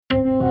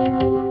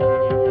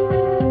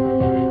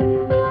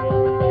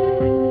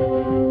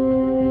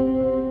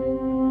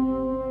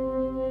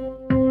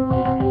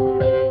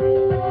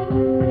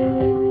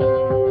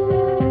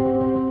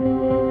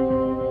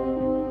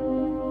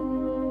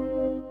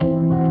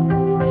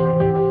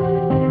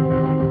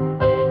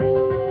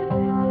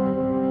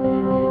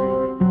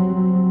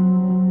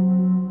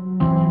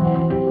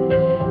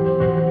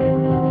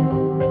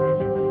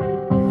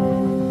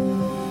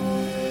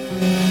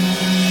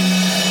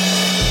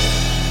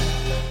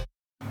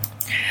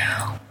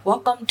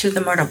Welcome to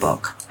The Murder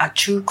Book, a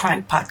true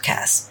crime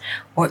podcast,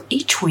 where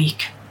each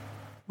week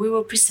we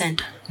will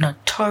present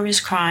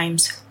notorious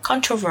crimes,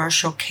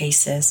 controversial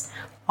cases,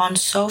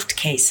 unsolved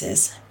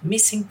cases,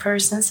 missing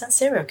persons, and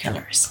serial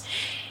killers.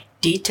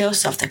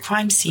 Details of the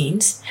crime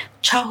scenes,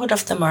 childhood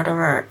of the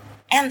murderer,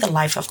 and the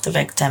life of the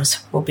victims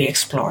will be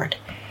explored.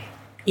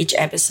 Each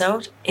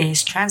episode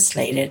is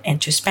translated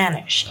into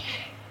Spanish.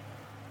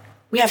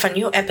 We have a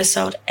new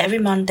episode every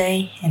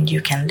Monday, and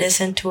you can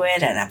listen to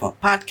it at Apple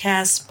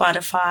Podcasts,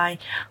 Spotify,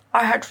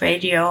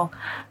 iHeartRadio,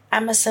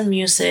 Amazon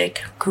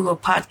Music, Google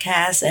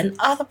Podcasts, and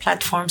other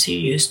platforms you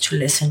use to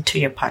listen to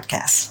your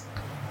podcasts.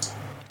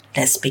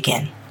 Let's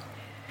begin.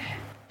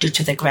 Due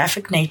to the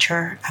graphic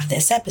nature of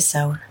this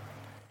episode,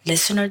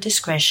 listener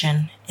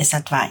discretion is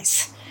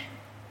advised.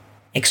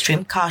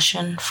 Extreme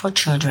caution for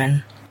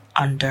children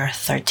under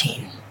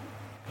 13.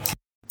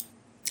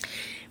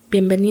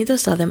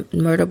 Bienvenidos a The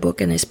Murder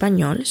Book en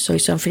español. Soy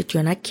su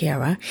anfitriona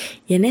Kiara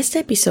y en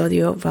este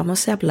episodio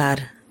vamos a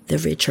hablar de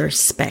Richard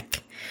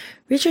Speck.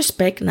 Richard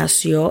Speck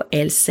nació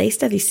el 6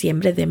 de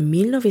diciembre de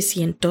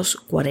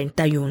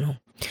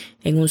 1941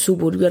 en un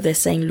suburbio de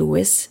St.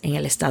 Louis, en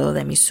el estado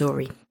de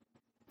Missouri.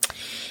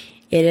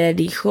 Era el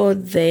hijo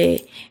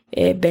de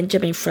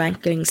Benjamin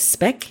Franklin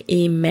Speck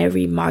y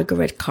Mary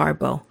Margaret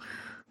Carbo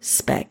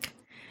Speck.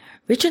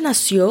 Richard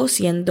nació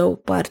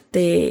siendo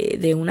parte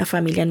de una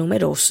familia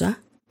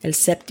numerosa, el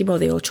séptimo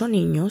de 8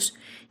 niños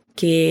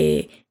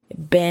que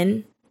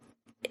Ben,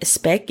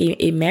 Speck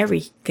y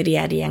Mary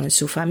criarían en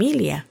su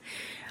familia.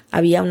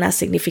 Había una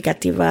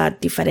significativa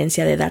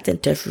diferencia de edad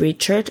entre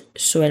Richard,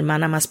 su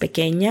hermana más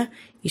pequeña,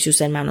 y sus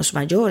hermanos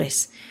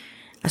mayores.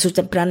 A su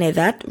temprana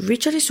edad,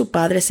 Richard y su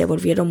padre se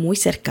volvieron muy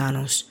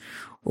cercanos,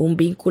 un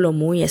vínculo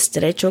muy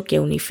estrecho que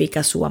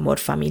unifica su amor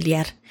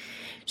familiar.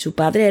 Su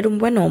padre era un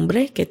buen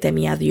hombre que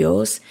temía a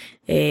Dios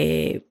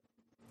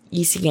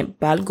y sin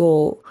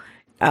embargo,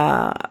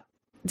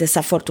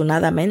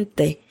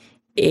 desafortunadamente,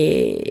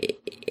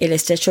 el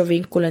estrecho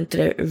vínculo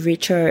entre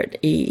Richard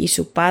y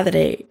su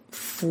padre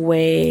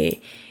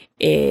fue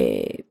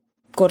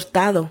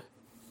cortado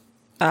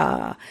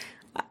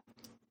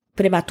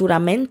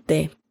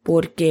prematuramente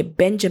porque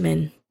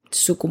Benjamin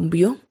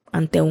sucumbió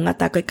ante un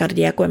ataque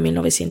cardíaco en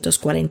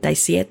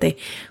 1947,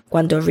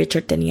 cuando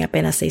Richard tenía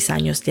apenas 6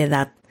 años de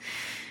edad.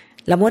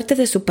 La muerte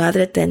de su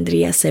padre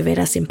tendría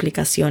severas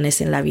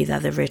implicaciones en la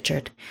vida de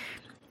Richard.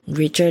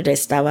 Richard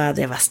estaba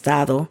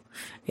devastado,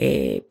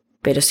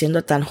 pero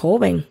siendo tan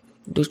joven,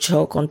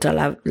 luchó contra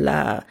la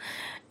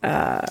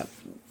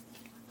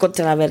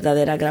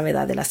verdadera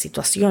gravedad de la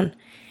situación.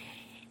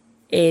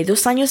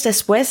 2 años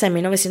después, en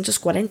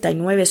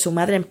 1949, su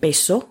madre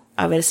empezó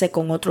a verse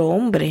con otro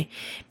hombre,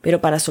 pero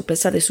para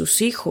sorpresa de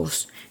sus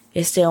hijos,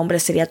 este hombre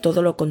sería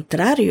todo lo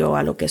contrario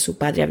a lo que su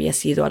padre había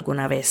sido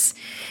alguna vez.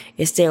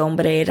 Este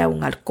hombre era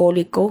un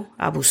alcohólico,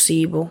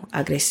 abusivo,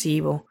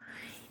 agresivo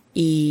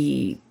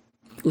y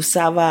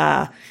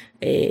usaba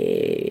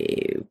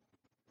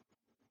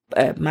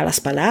malas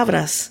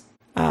palabras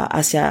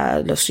hacia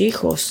los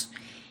hijos.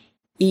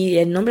 Y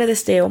el nombre de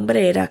este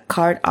hombre era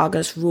Carl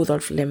August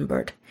Rudolph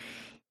Lindbergh.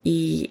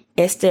 Y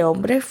este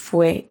hombre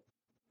fue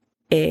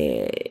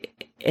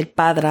el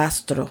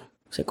padrastro,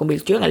 se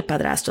convirtió en el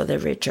padrastro de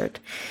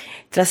Richard.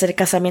 Tras el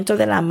casamiento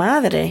de la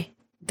madre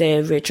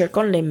de Richard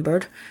con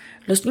Lindbergh,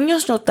 los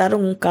niños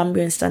notaron un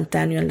cambio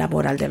instantáneo en la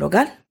moral del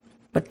hogar,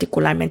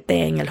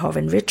 particularmente en el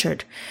joven Richard.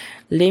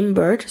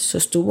 Lindbergh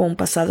sostuvo un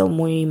pasado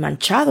muy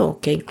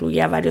manchado que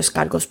incluía varios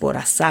cargos por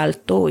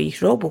asalto y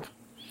robo.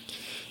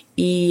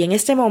 Y en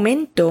este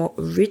momento,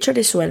 Richard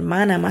y su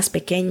hermana más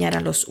pequeña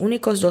eran los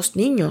únicos 2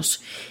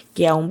 niños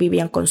que aún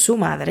vivían con su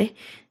madre.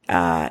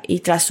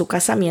 Y tras su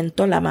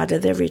casamiento, la madre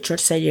de Richard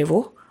se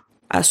llevó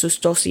a sus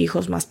 2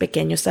 hijos más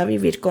pequeños a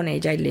vivir con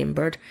ella y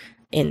Lindbergh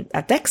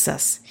a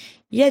Texas.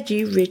 Y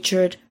allí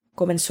Richard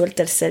comenzó el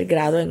 3er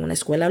grado en una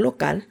escuela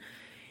local,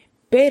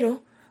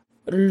 pero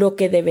lo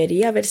que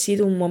debería haber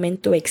sido un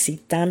momento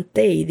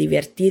excitante y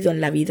divertido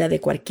en la vida de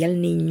cualquier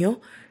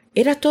niño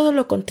era todo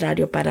lo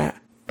contrario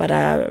para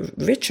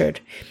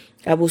Richard.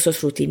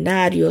 Abusos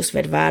rutinarios,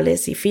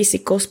 verbales y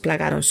físicos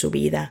plagaron su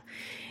vida.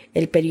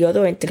 El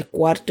periodo entre el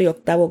 4º y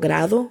 8º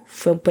grado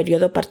fue un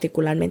periodo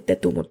particularmente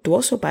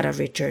tumultuoso para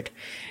Richard,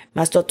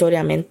 más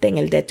notoriamente en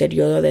el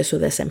deterioro de su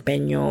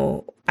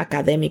desempeño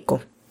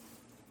académico.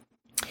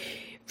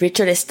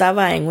 Richard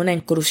estaba en una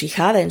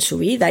encrucijada en su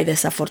vida y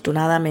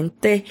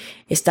desafortunadamente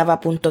estaba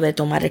a punto de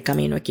tomar el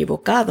camino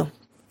equivocado.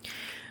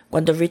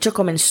 Cuando Richard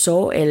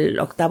comenzó el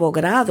 8º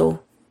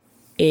grado,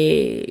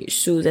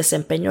 su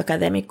desempeño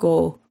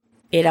académico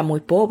era muy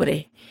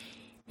pobre.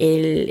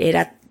 Él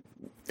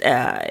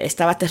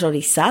estaba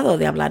aterrorizado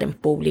de hablar en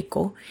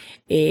público.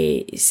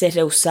 Se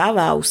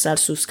rehusaba a usar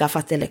sus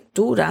gafas de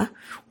lectura,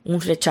 un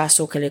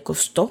rechazo que le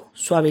costó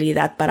su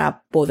habilidad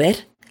para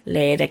poder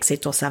leer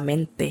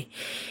exitosamente.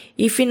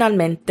 Y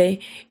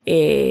finalmente,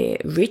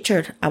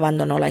 Richard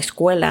abandonó la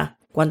escuela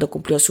cuando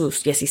cumplió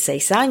sus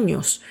 16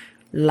 años,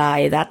 la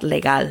edad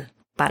legal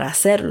para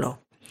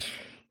hacerlo.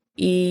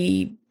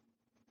 Y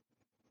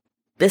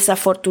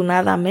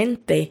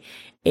desafortunadamente,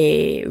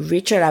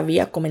 Richard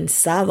había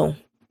comenzado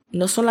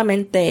no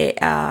solamente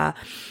a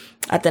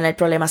tener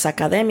problemas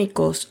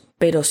académicos,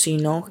 pero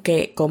sino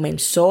que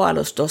comenzó a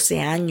los 12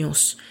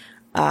 años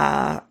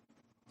a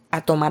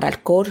tomar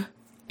alcohol,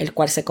 el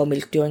cual se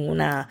convirtió en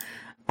una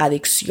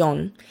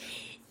adicción.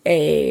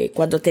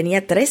 Cuando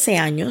tenía 13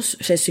 años,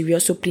 recibió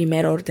su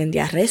primer orden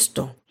de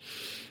arresto.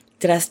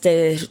 Tras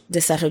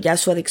desarrollar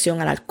su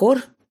adicción al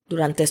alcohol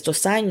durante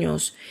estos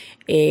años,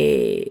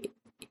 él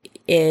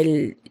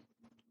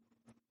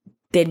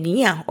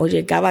tenía o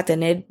llegaba a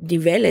tener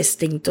niveles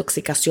de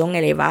intoxicación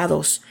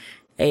elevados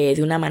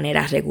de una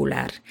manera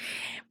regular.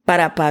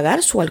 Para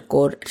pagar su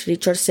alcohol,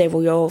 Richard se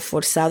vio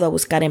forzado a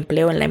buscar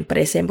empleo en la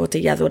empresa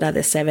embotelladora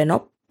de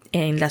 7-Up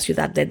en la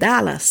ciudad de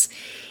Dallas.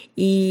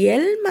 Y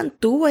él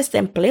mantuvo este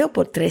empleo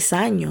por 3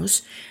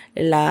 años,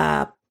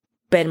 la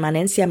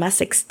permanencia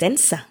más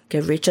extensa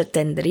que Richard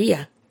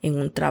tendría en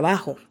un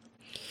trabajo.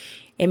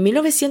 En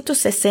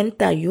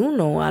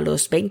 1961, a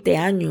los 20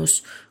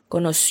 años,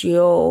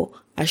 conoció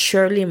a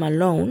Shirley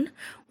Malone,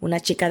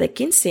 una chica de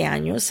 15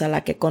 años a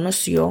la que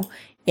conoció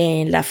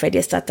en la Feria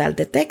Estatal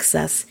de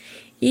Texas.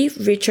 Y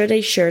Richard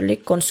y Shirley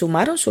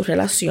consumaron su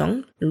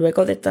relación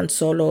luego de tan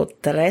solo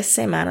 3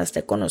 semanas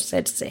de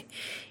conocerse.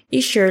 Y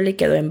Shirley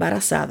quedó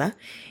embarazada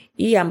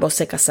y ambos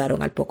se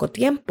casaron al poco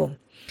tiempo.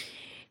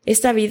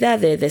 Esta vida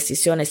de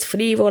decisiones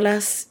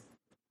frívolas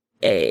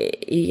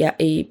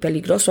y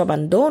peligroso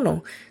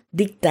abandono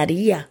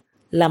dictaría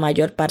la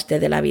mayor parte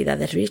de la vida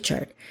de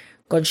Richard.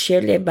 Con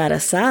Shirley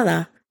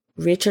embarazada,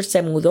 Richard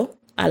se mudó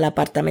al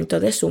apartamento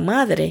de su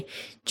madre,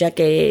 ya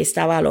que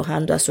estaba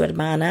alojando a su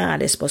hermana,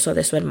 al esposo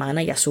de su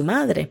hermana y a su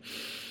madre.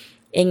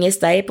 En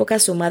esta época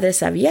su madre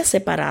se había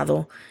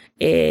separado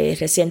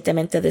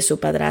recientemente de su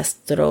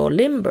padrastro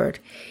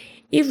Limbert,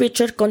 y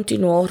Richard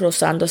continuó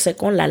rozándose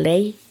con la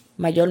ley,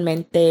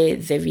 mayormente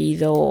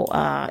debido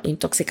a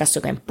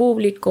intoxicación en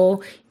público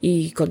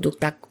y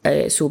conducta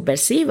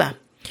subversiva.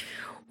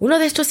 Uno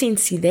de estos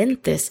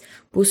incidentes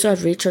puso a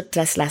Richard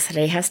tras las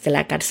rejas de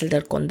la cárcel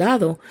del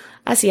condado,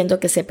 haciendo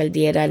que se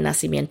perdiera el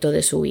nacimiento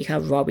de su hija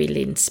Robbie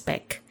Lynn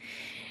Speck.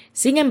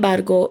 Sin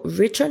embargo,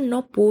 Richard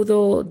no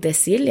pudo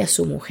decirle a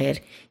su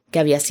mujer que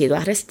había sido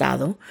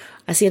arrestado,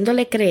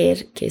 haciéndole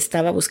creer que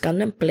estaba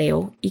buscando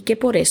empleo y que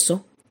por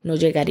eso no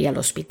llegaría al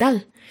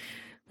hospital.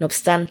 No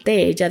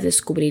obstante, ella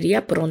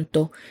descubriría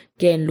pronto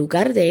que en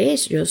lugar de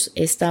ellos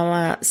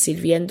estaba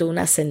sirviendo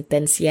una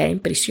sentencia en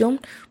prisión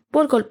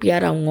por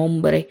golpear a un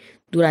hombre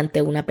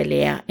durante una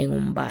pelea en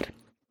un bar.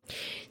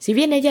 Si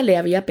bien ella le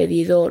había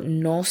pedido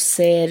no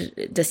ser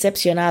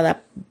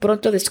decepcionada,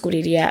 pronto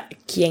descubriría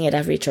quién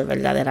era Richard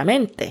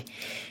verdaderamente.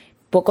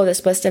 Poco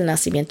después del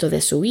nacimiento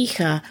de su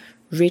hija,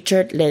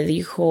 Richard le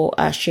dijo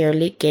a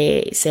Shirley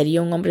que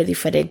sería un hombre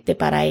diferente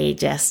para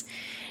ellas,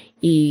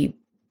 y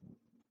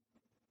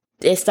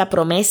esta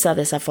promesa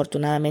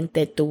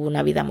desafortunadamente tuvo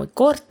una vida muy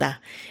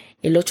corta.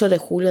 El 8 de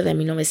julio de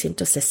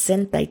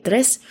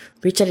 1963,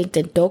 Richard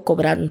intentó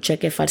cobrar un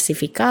cheque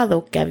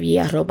falsificado que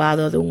había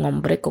robado de un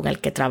hombre con el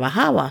que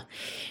trabajaba.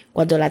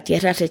 Cuando la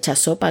tierra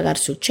rechazó pagar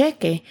su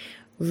cheque,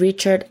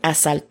 Richard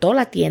asaltó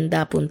la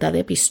tienda a punta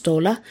de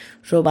pistola,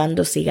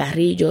 robando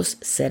cigarrillos,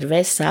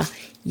 cerveza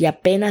y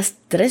apenas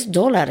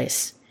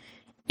 $3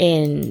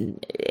 en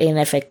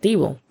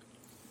efectivo.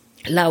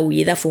 La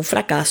huida fue un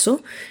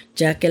fracaso,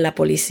 ya que la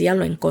policía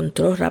lo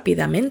encontró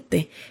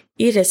rápidamente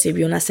y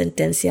recibió una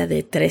sentencia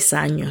de 3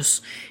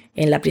 años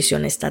en la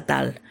prisión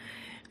estatal.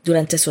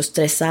 Durante esos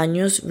 3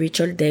 años,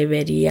 Richard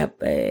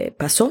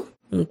pasó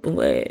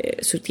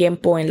su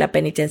tiempo en la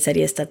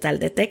penitenciaría estatal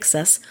de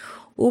Texas,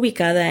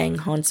 ubicada en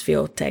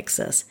Huntsville,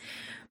 Texas.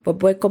 Por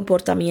buen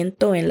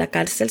comportamiento en la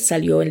cárcel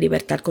salió en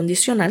libertad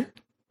condicional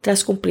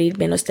tras cumplir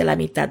menos de la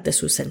mitad de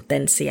su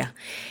sentencia.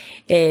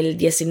 El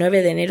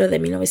 19 de enero de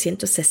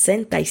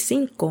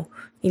 1965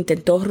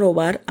 intentó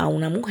robar a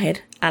una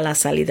mujer a la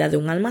salida de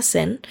un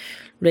almacén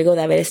luego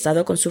de haber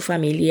estado con su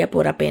familia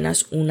por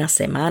apenas una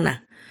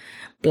semana.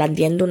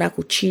 Blandiendo una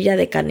cuchilla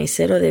de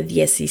carnicero de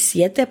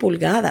 17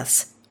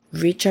 pulgadas,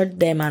 Richard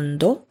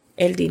demandó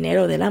el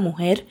dinero de la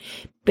mujer,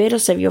 pero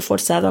se vio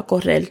forzado a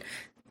correr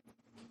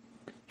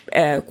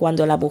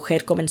cuando la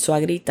mujer comenzó a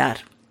gritar.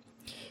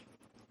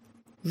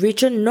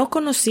 Richard no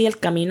conocía el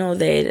camino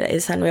de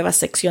esa nueva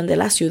sección de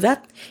la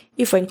ciudad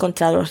y fue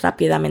encontrado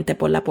rápidamente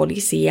por la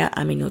policía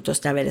a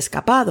minutos de haber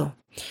escapado.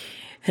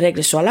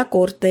 Regresó a la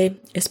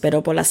corte,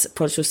 esperó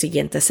por su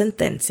siguiente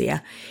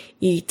sentencia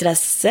y tras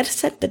ser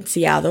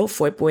sentenciado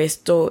fue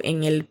puesto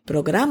en el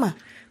programa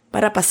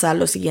para pasar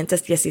los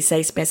siguientes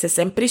 16 meses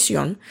en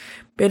prisión,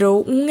 pero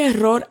un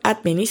error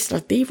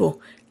administrativo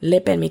le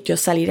permitió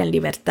salir en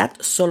libertad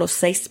solo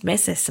 6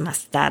 meses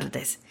más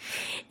tarde.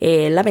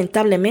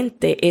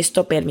 Lamentablemente,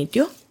 esto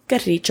permitió que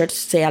Richard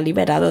sea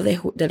liberado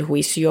del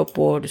juicio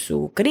por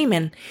su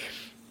crimen,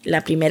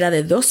 la primera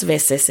de 2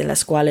 veces en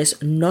las cuales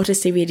no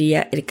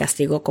recibiría el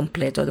castigo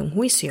completo de un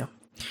juicio.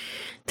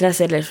 Tras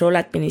el error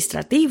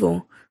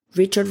administrativo,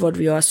 Richard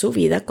volvió a su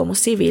vida como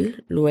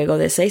civil luego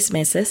de 6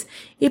 meses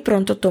y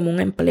pronto tomó un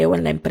empleo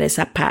en la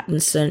empresa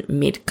Pattinson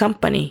Meat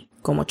Company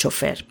como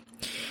chofer.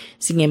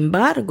 Sin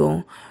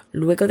embargo,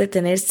 Luego de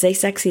tener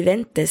 6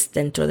 accidentes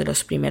dentro de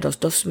los primeros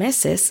 2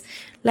 meses,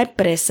 la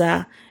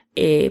empresa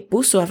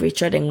puso a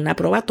Richard en una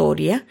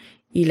probatoria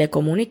y le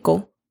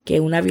comunicó que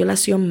una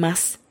violación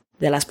más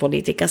de las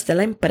políticas de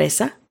la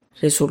empresa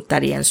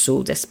resultaría en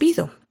su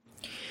despido.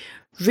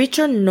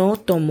 Richard no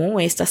tomó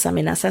estas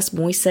amenazas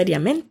muy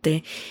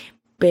seriamente,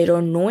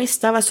 pero no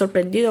estaba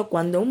sorprendido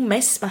cuando un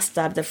mes más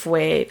tarde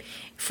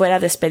fuera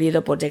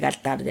despedido por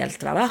llegar tarde al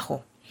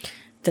trabajo.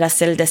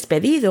 Tras el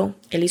despedido,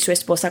 él y su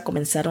esposa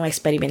comenzaron a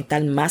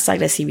experimentar más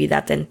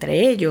agresividad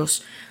entre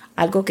ellos,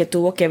 algo que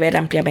tuvo que ver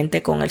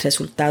ampliamente con el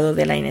resultado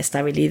de la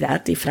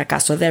inestabilidad y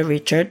fracaso de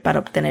Richard para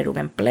obtener un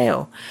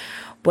empleo.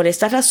 Por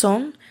esta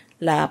razón,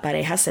 la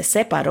pareja se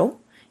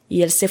separó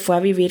y él se fue a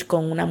vivir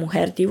con una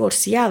mujer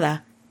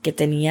divorciada que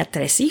tenía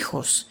 3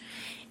 hijos.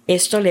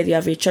 Esto le dio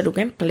a Richard un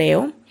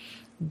empleo,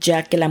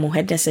 ya que la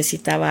mujer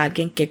necesitaba a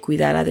alguien que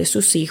cuidara de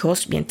sus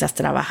hijos mientras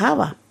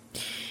trabajaba.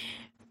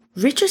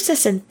 Richard se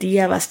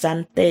sentía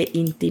bastante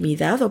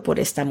intimidado por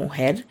esta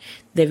mujer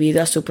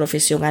debido a su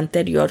profesión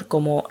anterior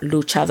como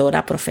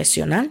luchadora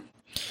profesional.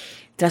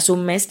 Tras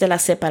un mes de la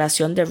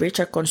separación de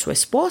Richard con su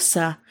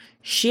esposa,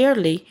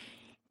 Shirley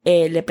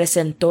le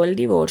presentó el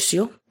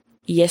divorcio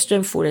y esto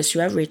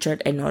enfureció a Richard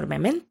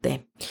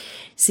enormemente.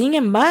 Sin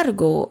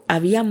embargo,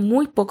 había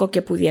muy poco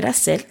que pudiera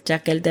hacer, ya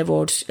que el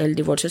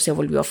divorcio se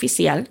volvió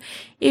oficial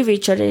y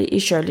Richard y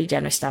Shirley ya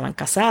no estaban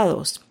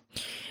casados.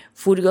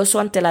 Furioso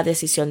ante la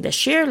decisión de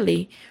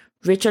Shirley,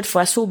 Richard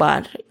fue a su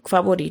bar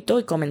favorito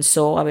y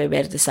comenzó a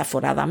beber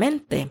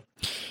desaforadamente.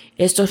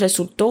 Esto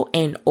resultó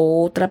en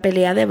otra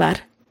pelea de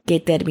bar que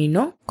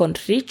terminó con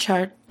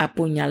Richard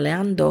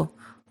apuñalando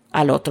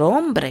al otro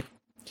hombre.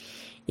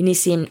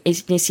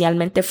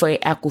 Inicialmente fue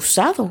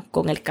acusado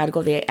con el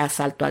cargo de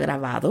asalto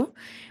agravado,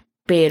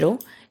 pero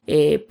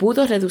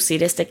pudo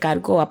reducir este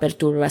cargo a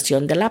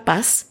perturbación de la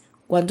paz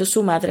cuando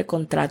su madre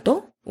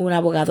contrató un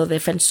abogado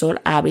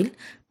defensor hábil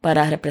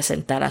para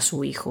representar a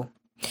su hijo.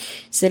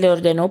 Se le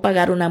ordenó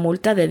pagar una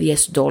multa de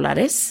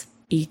 $10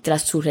 y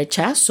tras su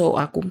rechazo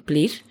a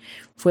cumplir,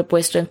 fue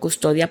puesto en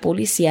custodia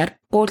policial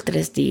por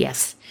 3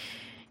 días.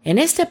 En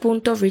este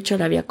punto,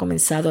 Richard había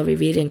comenzado a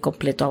vivir en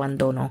completo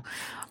abandono,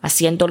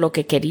 haciendo lo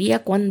que quería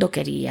cuando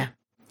quería.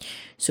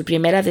 Su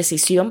primera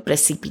decisión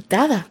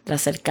precipitada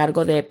tras el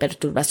cargo de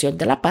perturbación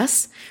de la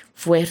paz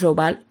fue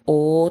robar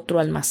otro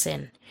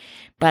almacén.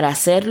 Para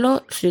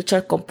hacerlo,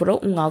 Richard compró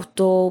un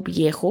auto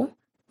viejo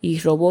y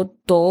robó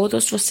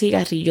todos los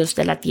cigarrillos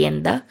de la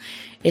tienda,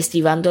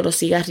 estivando los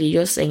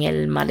cigarrillos en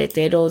el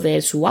maletero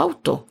de su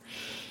auto.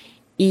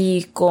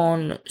 Y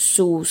con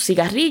sus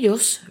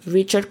cigarrillos,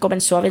 Richard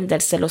comenzó a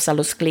vendérselos a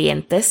los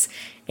clientes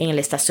en el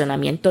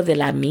estacionamiento de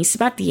la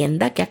misma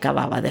tienda que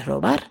acababa de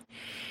robar.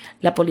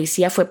 La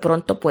policía fue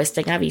pronto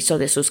puesta en aviso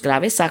de sus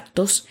graves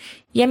actos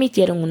y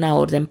emitieron una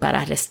orden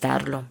para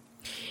arrestarlo.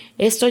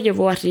 Esto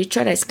llevó a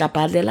Richard a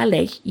escapar de la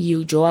ley y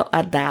huyó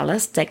a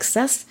Dallas,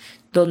 Texas,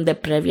 donde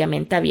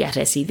previamente había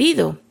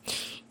residido.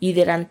 Y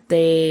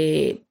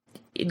durante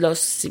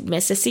los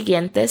meses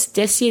siguientes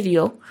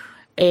decidió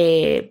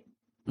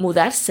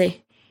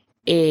mudarse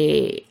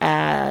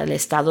al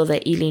estado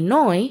de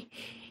Illinois,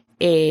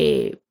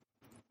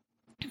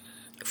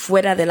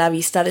 fuera de la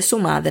vista de su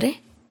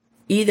madre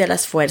y de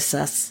las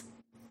fuerzas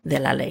de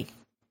la ley.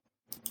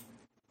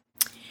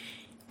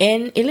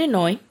 En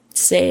Illinois,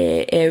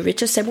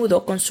 Richard se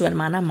mudó con su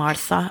hermana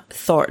Martha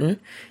Thornton,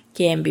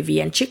 quien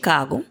vivía en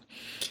Chicago.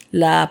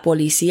 La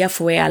policía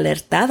fue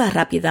alertada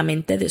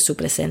rápidamente de su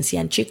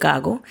presencia en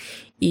Chicago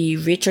y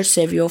Richard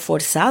se vio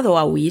forzado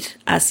a huir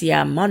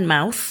hacia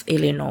Monmouth,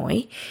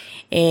 Illinois.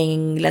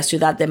 En la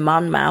ciudad de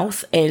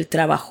Monmouth, él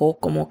trabajó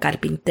como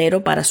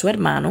carpintero para su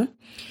hermano.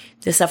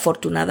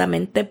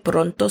 Desafortunadamente,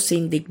 pronto se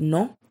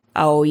indignó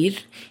a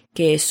oír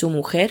que su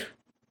mujer,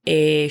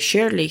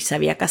 Shirley, se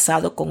había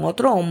casado con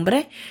otro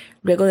hombre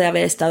luego de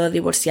haber estado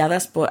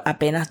divorciadas por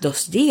apenas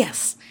 2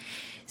 días.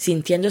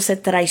 Sintiéndose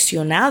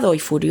traicionado y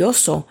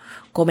furioso,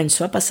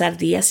 comenzó a pasar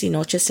días y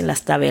noches en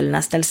las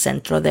tabernas del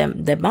centro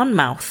de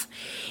Monmouth.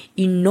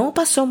 Y no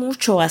pasó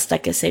mucho hasta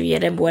que se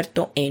viera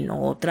envuelto en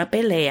otra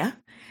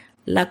pelea,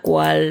 la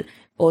cual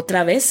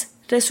otra vez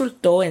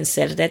resultó en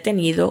ser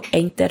detenido e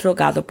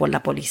interrogado por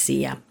la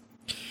policía.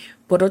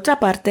 Por otra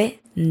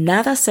parte,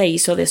 nada se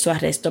hizo de su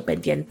arresto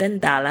pendiente en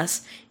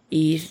Dallas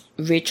y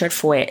Richard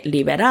fue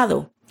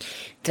liberado.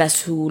 Tras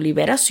su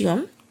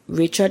liberación,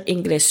 Richard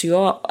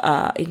ingresó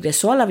a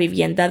la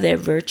vivienda de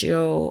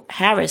Virgil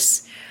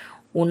Harris,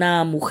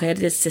 una mujer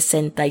de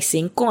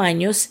 65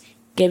 años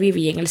que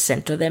vivía en el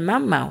centro de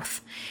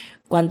Monmouth.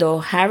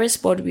 Cuando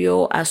Harris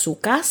volvió a su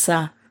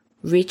casa,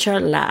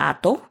 Richard la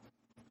ató,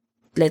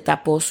 le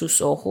tapó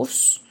sus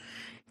ojos,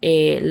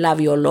 la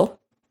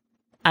violó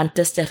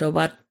antes de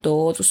robar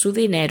todo su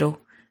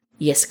dinero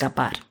y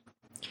escapar.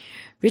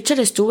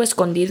 Richard estuvo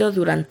escondido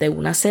durante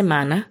una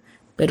semana,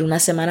 pero una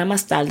semana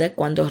más tarde,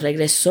 cuando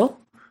regresó,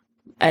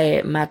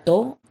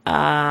 mató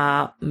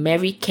a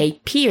Mary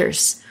Kay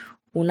Pierce,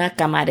 una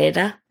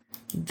camarera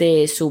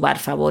de su bar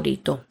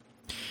favorito.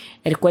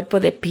 El cuerpo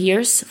de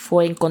Pierce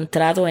fue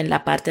encontrado en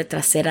la parte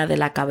trasera de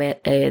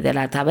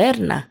la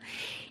taberna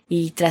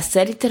Y tras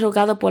ser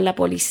interrogado por la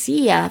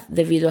policía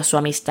debido a su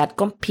amistad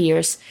con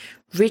Pierce,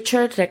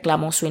 Richard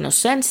reclamó su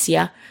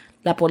inocencia.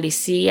 La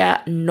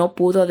policía no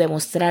pudo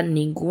demostrar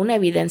ninguna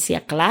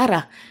evidencia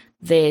clara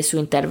de su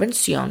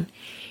intervención.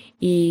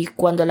 Y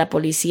cuando la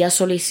policía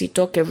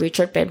solicitó que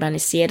Richard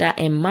permaneciera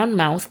en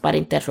Monmouth para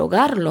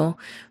interrogarlo,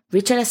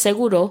 Richard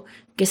aseguró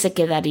que se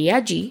quedaría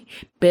allí,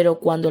 pero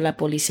cuando la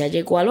policía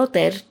llegó al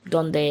hotel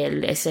donde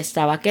él se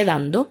estaba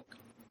quedando,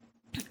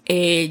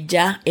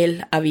 ya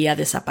él había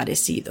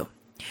desaparecido.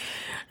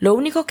 Lo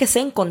único que se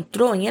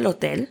encontró en el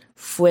hotel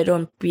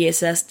fueron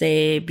piezas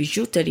de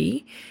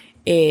bijoutería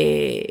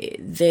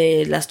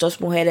de las dos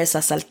mujeres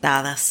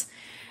asaltadas.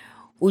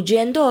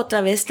 Huyendo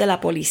otra vez de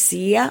la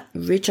policía,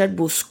 Richard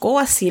buscó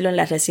asilo en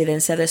la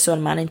residencia de su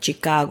hermana en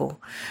Chicago.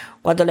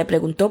 Cuando le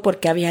preguntó por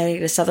qué había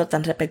regresado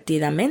tan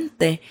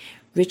repentinamente,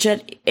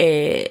 Richard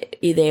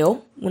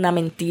ideó una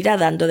mentira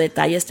dando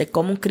detalles de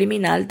cómo un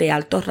criminal de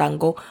alto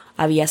rango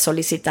había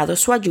solicitado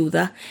su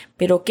ayuda,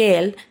 pero que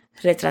él,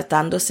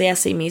 retratándose a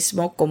sí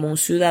mismo como un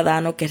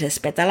ciudadano que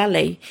respeta la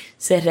ley,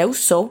 se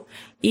rehusó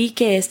y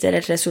que este era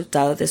el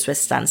resultado de su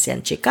estancia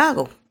en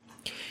Chicago.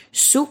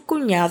 Su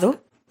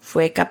cuñado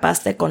fue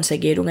capaz de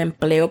conseguir un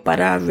empleo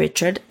para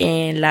Richard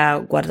en la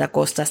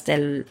guardacostas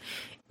de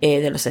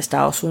los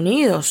Estados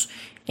Unidos,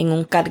 en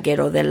un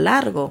carguero del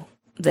lago.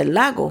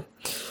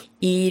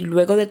 Y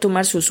luego de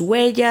tomar sus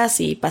huellas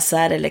y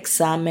pasar el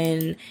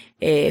examen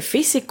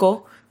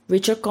físico,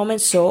 Richard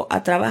comenzó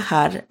a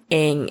trabajar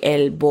en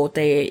el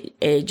bote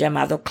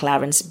llamado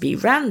Clarence B.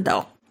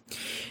 Randall.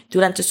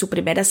 Durante su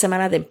primera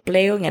semana de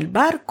empleo en el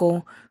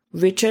barco,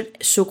 Richard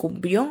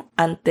sucumbió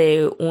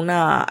ante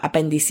una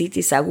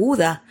apendicitis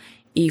aguda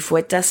y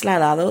fue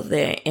trasladado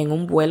en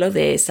un vuelo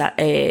de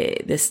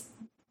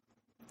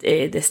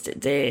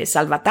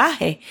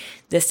salvataje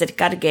desde el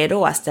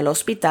carguero hasta el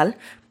hospital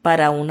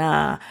para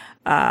una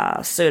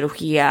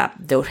cirugía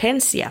de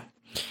urgencia.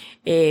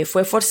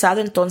 Fue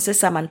forzado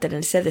entonces a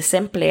mantenerse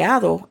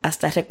desempleado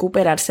hasta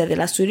recuperarse de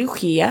la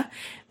cirugía,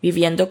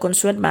 viviendo con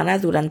su hermana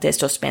durante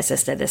estos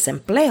meses de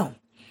desempleo.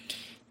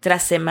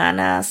 Tras 3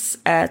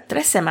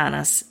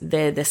 semanas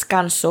de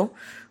descanso,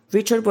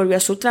 Richard volvió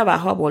a su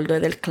trabajo a bordo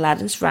del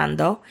Clarence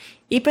Randall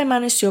y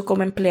permaneció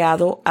como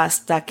empleado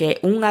hasta que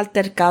un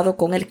altercado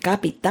con el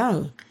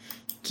capitán,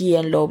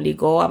 quien lo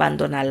obligó a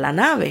abandonar la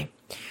nave.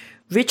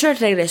 Richard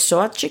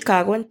regresó a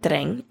Chicago en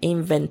tren e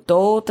inventó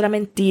otra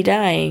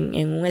mentira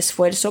en un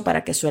esfuerzo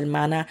para que su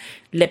hermana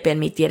le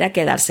permitiera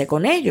quedarse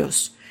con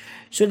ellos.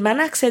 Su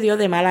hermana accedió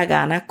de mala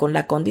gana con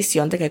la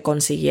condición de que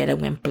consiguiera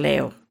un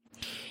empleo.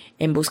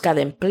 En busca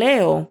de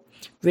empleo,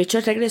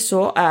 Richard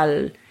regresó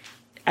al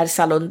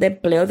Salón de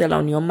Empleo de la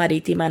Unión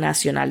Marítima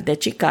Nacional de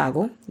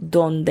Chicago,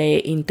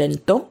 donde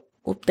intentó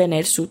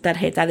obtener su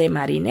tarjeta de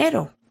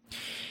marinero.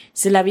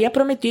 Se le había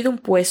prometido un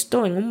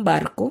puesto en un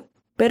barco,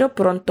 pero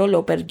pronto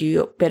lo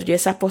perdió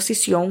esa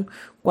posición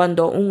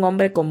cuando un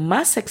hombre con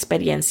más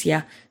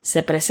experiencia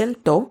se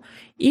presentó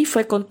y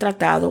fue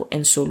contratado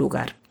en su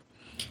lugar.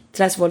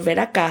 Tras volver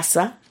a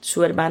casa,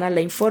 su hermana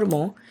le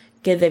informó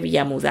que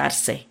debía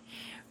mudarse.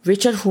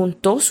 Richard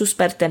juntó sus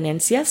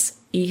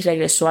pertenencias y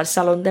regresó al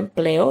salón de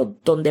empleo,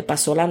 donde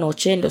pasó la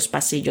noche en los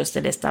pasillos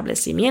del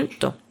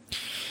establecimiento.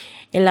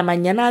 En la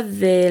mañana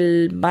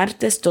del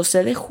martes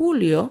 12 de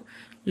julio,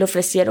 le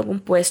ofrecieron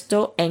un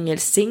puesto en el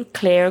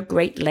Sinclair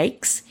Great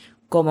Lakes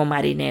como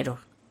marinero.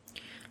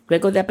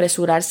 Luego de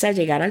apresurarse a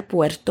llegar al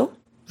puerto,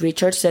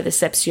 Richard se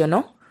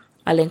decepcionó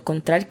al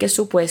encontrar que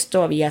su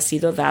puesto había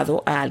sido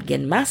dado a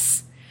alguien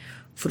más.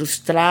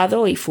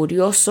 Frustrado y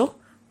furioso,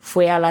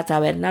 fue a la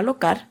taberna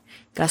local,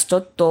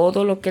 gastó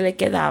todo lo que le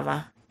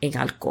quedaba en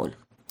alcohol.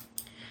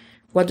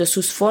 Cuando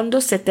sus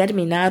fondos se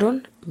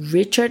terminaron,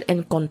 Richard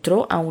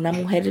encontró a una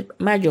mujer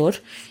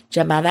mayor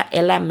llamada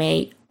Ella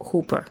May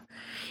Hooper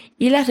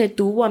y la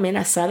retuvo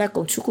amenazada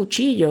con su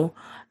cuchillo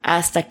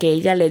hasta que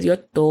ella le dio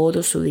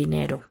todo su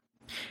dinero.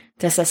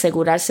 Tras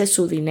asegurarse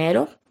su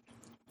dinero,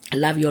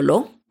 la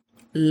violó,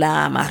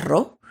 la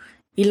amarró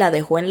y la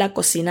dejó en la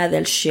cocina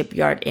del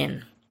Shipyard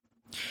Inn.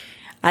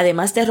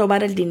 Además de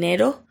robar el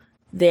dinero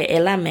de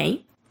Ella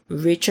May,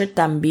 Richard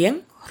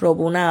también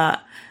robó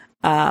una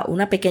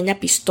pequeña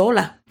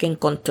pistola que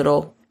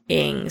encontró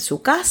en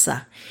su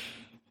casa.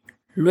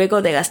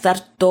 Luego de gastar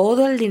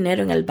todo el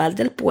dinero en el bar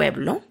del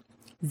pueblo,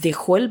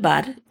 dejó el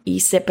bar y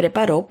se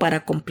preparó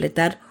para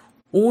completar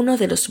uno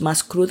de los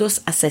más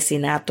crudos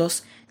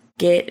asesinatos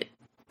que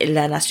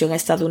la nación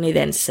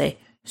estadounidense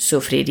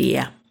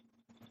sufriría.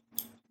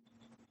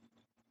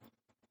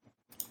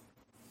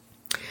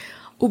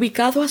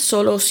 Ubicado a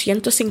solo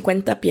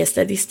 150 pies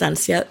de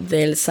distancia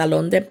del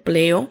salón de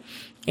empleo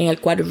en el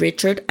cual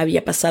Richard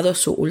había pasado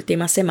su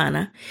última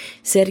semana,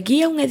 se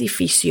erguía un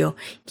edificio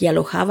que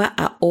alojaba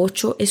a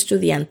 8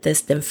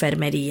 estudiantes de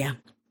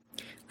enfermería.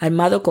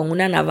 Armado con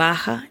una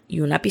navaja y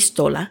una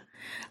pistola,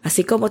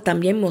 así como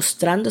también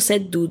mostrándose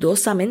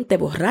dudosamente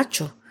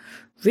borracho,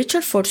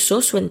 Richard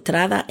forzó su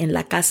entrada en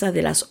la casa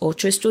de las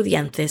 8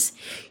 estudiantes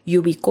y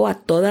ubicó a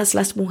todas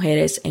las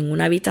mujeres en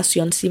una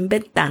habitación sin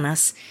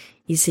ventanas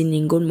y sin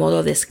ningún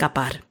modo de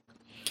escapar.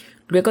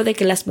 Luego de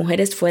que las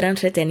mujeres fueran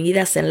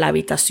retenidas en la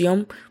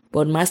habitación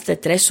por más de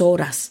 3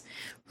 horas,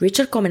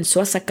 Richard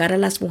comenzó a sacar a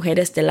las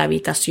mujeres de la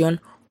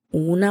habitación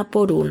una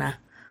por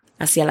una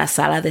hacia la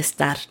sala de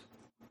estar,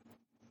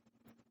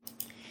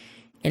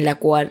 en la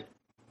cual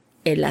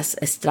él las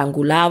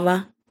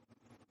estrangulaba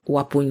o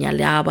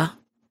apuñalaba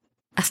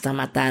hasta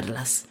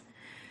matarlas.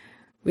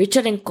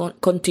 Richard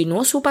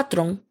continuó su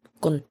patrón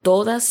con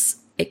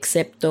todas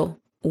excepto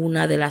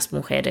una de las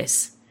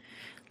mujeres.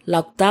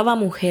 La octava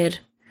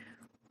mujer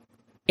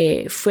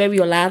fue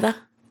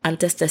violada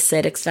antes de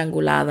ser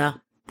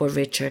estrangulada por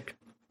Richard.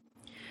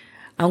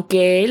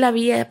 Aunque él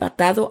había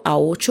matado a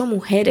 8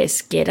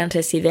 mujeres que eran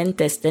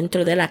residentes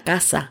dentro de la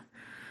casa,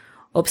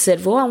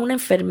 observó a una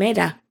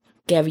enfermera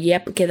que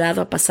había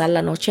quedado a pasar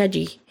la noche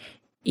allí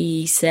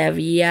y se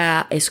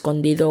había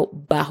escondido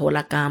bajo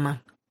la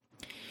cama.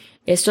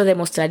 Esto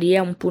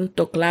demostraría un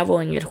punto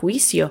clave en el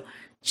juicio,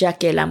 ya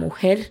que la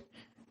mujer,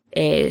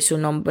 su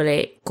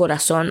nombre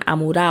Corazón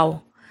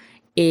Amurao,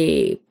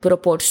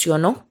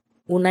 proporcionó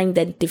una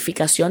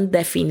identificación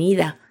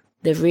definida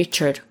de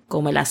Richard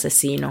como el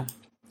asesino.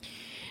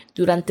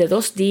 Durante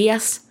 2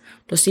 días,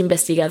 los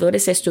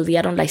investigadores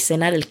estudiaron la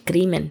escena del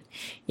crimen,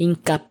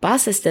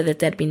 incapaces de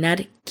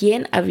determinar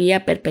quién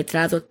había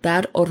perpetrado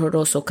tal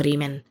horroroso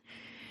crimen.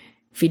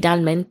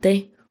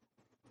 Finalmente,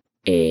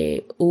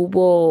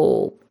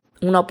 hubo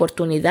una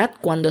oportunidad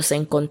cuando se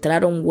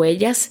encontraron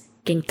huellas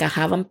que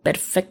encajaban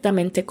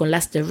perfectamente con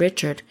las de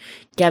Richard,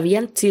 que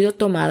habían sido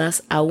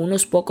tomadas a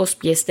unos pocos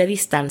pies de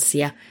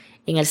distancia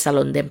en el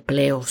salón de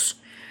empleos.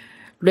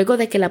 Luego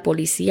de que la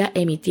policía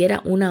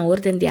emitiera una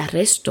orden de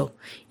arresto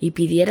y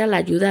pidiera la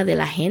ayuda de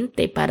la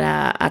gente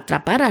para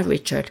atrapar a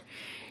Richard,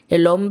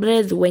 el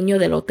hombre dueño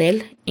del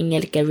hotel en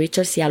el que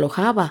Richard se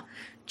alojaba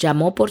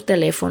llamó por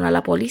teléfono a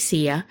la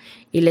policía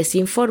y les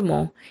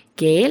informó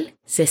que él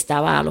se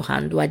estaba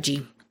alojando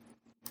allí.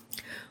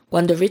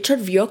 Cuando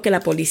Richard vio que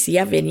la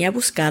policía venía a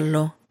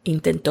buscarlo,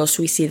 intentó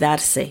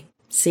suicidarse,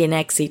 sin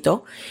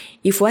éxito,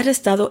 y fue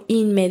arrestado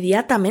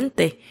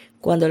inmediatamente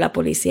cuando la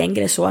policía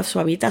ingresó a su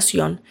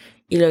habitación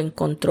y lo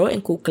encontró en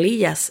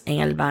cuclillas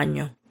en el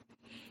baño.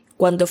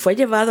 Cuando fue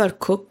llevado al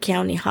Cook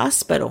County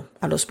Hospital,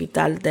 al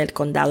hospital del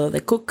condado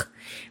de Cook,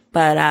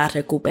 para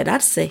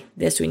recuperarse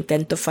de su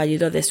intento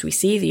fallido de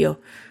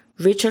suicidio,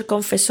 Richard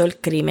confesó el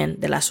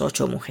crimen de las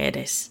 8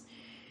 mujeres.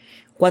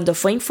 Cuando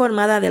fue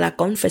informada de la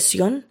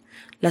confesión,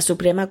 la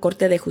Suprema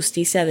Corte de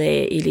Justicia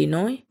de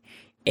Illinois,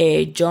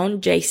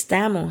 John J.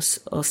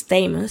 Stamos,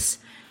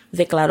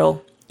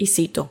 declaró, y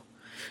cito,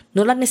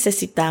 «No la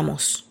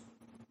necesitamos.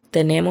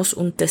 Tenemos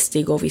un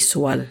testigo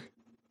visual».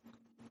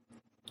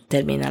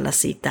 Termina la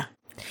cita.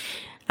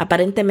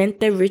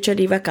 Aparentemente Richard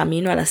iba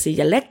camino a la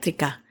silla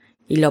eléctrica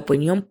y la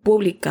opinión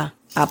pública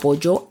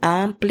apoyó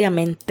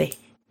ampliamente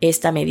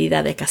esta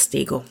medida de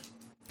castigo.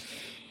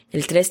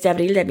 El 3 de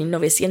abril de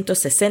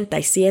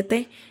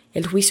 1967,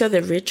 el juicio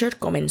de Richard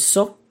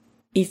comenzó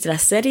y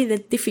tras ser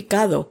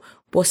identificado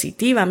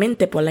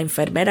positivamente por la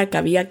enfermera que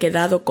había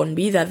quedado con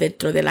vida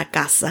dentro de la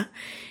casa,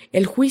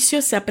 el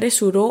juicio se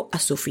apresuró a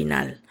su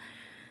final.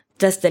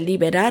 Tras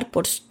deliberar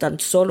por tan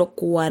solo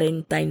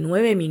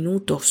 49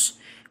 minutos,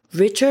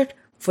 Richard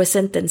fue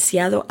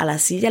sentenciado a la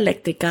silla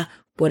eléctrica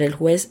por el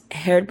juez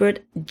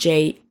Herbert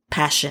J.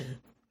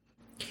 Passion.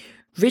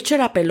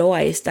 Richard apeló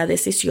a esta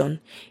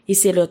decisión y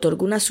se le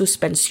otorgó una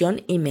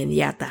suspensión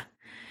inmediata.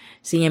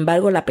 Sin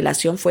embargo, la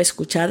apelación fue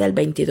escuchada el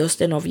 22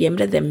 de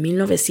noviembre de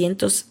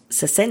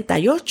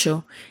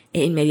 1968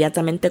 e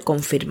inmediatamente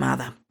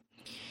confirmada.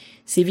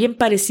 Si bien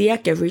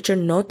parecía que Richard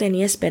no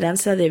tenía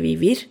esperanza de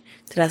vivir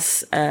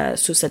tras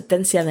su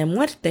sentencia de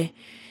muerte,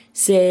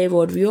 se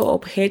volvió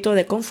objeto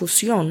de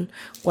confusión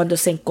cuando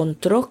se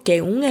encontró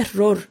que un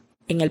error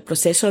en el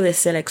proceso de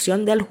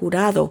selección del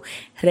jurado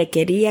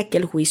requería que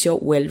el juicio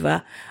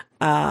vuelva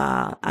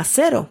a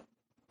 0.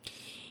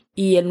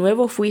 Y el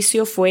nuevo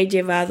juicio fue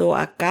llevado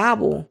a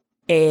cabo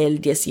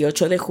el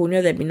 18 de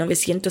junio de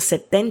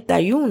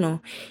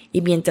 1971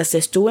 y mientras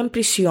estuvo en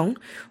prisión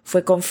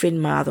fue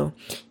confirmado.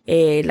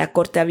 La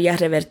corte había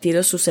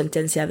revertido su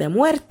sentencia de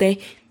muerte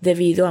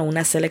debido a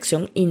una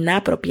selección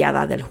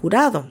inapropiada del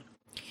jurado.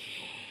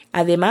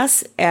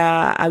 Además,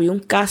 había un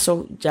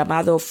caso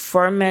llamado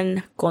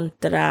Furman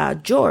contra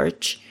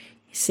George,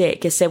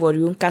 que se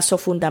volvió un caso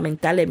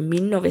fundamental en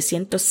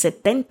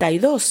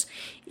 1972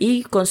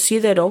 y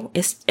consideró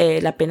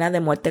la pena de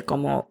muerte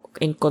como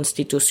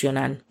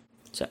inconstitucional.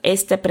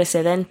 Este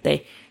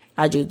precedente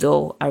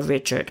ayudó a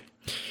Richard.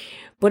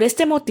 Por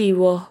este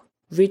motivo,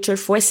 Richard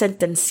fue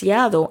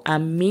sentenciado a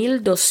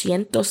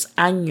 1,200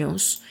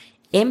 años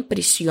en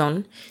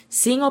prisión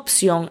sin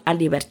opción a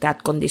libertad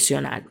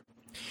condicional.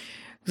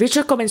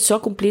 Richard comenzó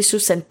a cumplir su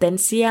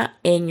sentencia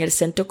en el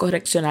Centro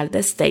Correccional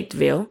de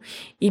Stateville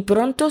y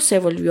pronto se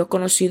volvió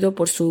conocido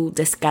por su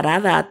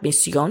descarada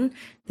admisión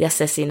de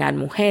asesinar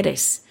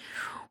mujeres.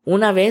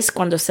 Una vez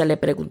cuando se le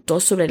preguntó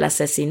sobre el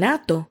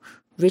asesinato,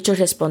 Richard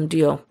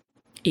respondió,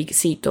 y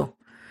cito,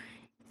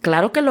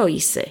 «Claro que lo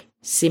hice,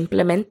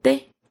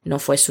 simplemente no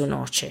fue su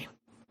noche».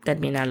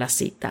 Termina la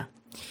cita.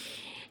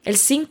 El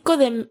 5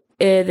 de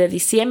de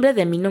diciembre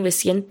de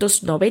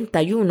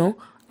 1991,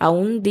 a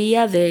un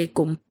día de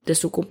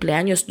su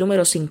cumpleaños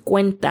número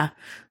 50,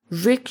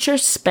 Richard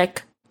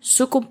Speck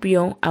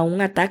sucumbió a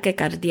un ataque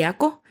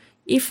cardíaco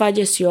y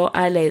falleció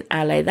a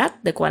la edad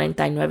de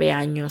 49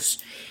 años.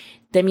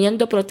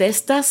 Temiendo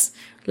protestas,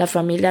 la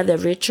familia de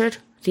Richard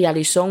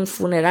realizó un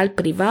funeral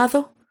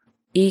privado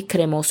y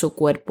cremó su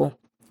cuerpo,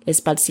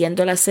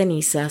 esparciendo las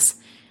cenizas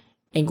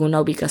en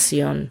una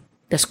ubicación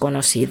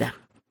desconocida.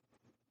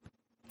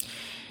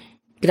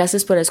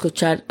 Gracias por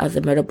escuchar a The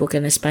Murder Book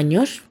en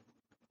español.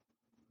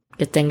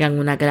 Que tengan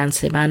una gran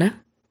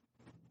semana.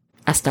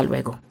 Hasta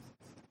luego.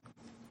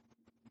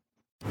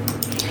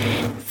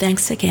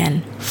 Thanks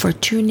again for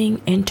tuning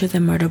into The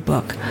Murder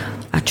Book,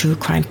 a true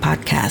crime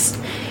podcast.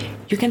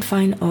 You can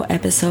find all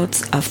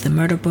episodes of The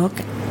Murder Book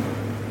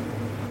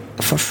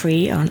for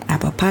free on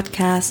Apple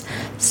Podcasts,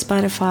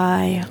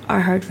 Spotify,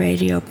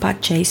 iHeartRadio,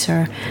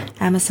 Podchaser,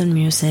 Amazon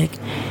Music.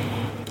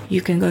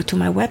 You can go to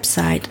my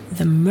website,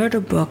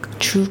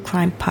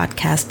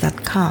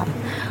 themurderbooktruecrimepodcast.com.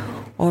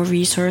 All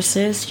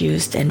resources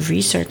used in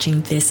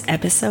researching this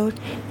episode,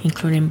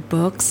 including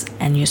books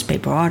and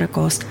newspaper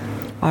articles,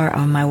 are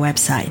on my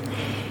website.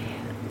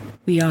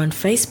 We are on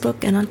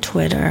Facebook and on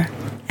Twitter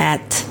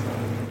at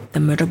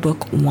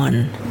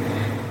themurderbook1.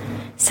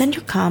 Send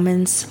your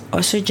comments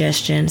or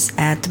suggestions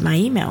at my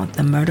email,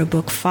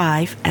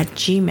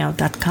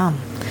 themurderbook5@gmail.com.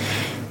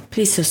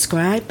 Please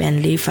subscribe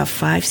and leave a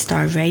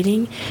 5-star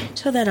rating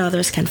so that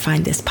others can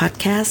find this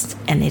podcast,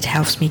 and it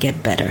helps me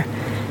get better.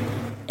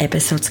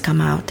 Episodes come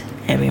out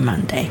every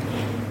Monday,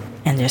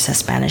 and there's a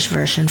Spanish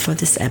version for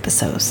these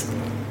episodes.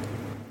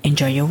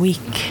 Enjoy your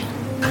week.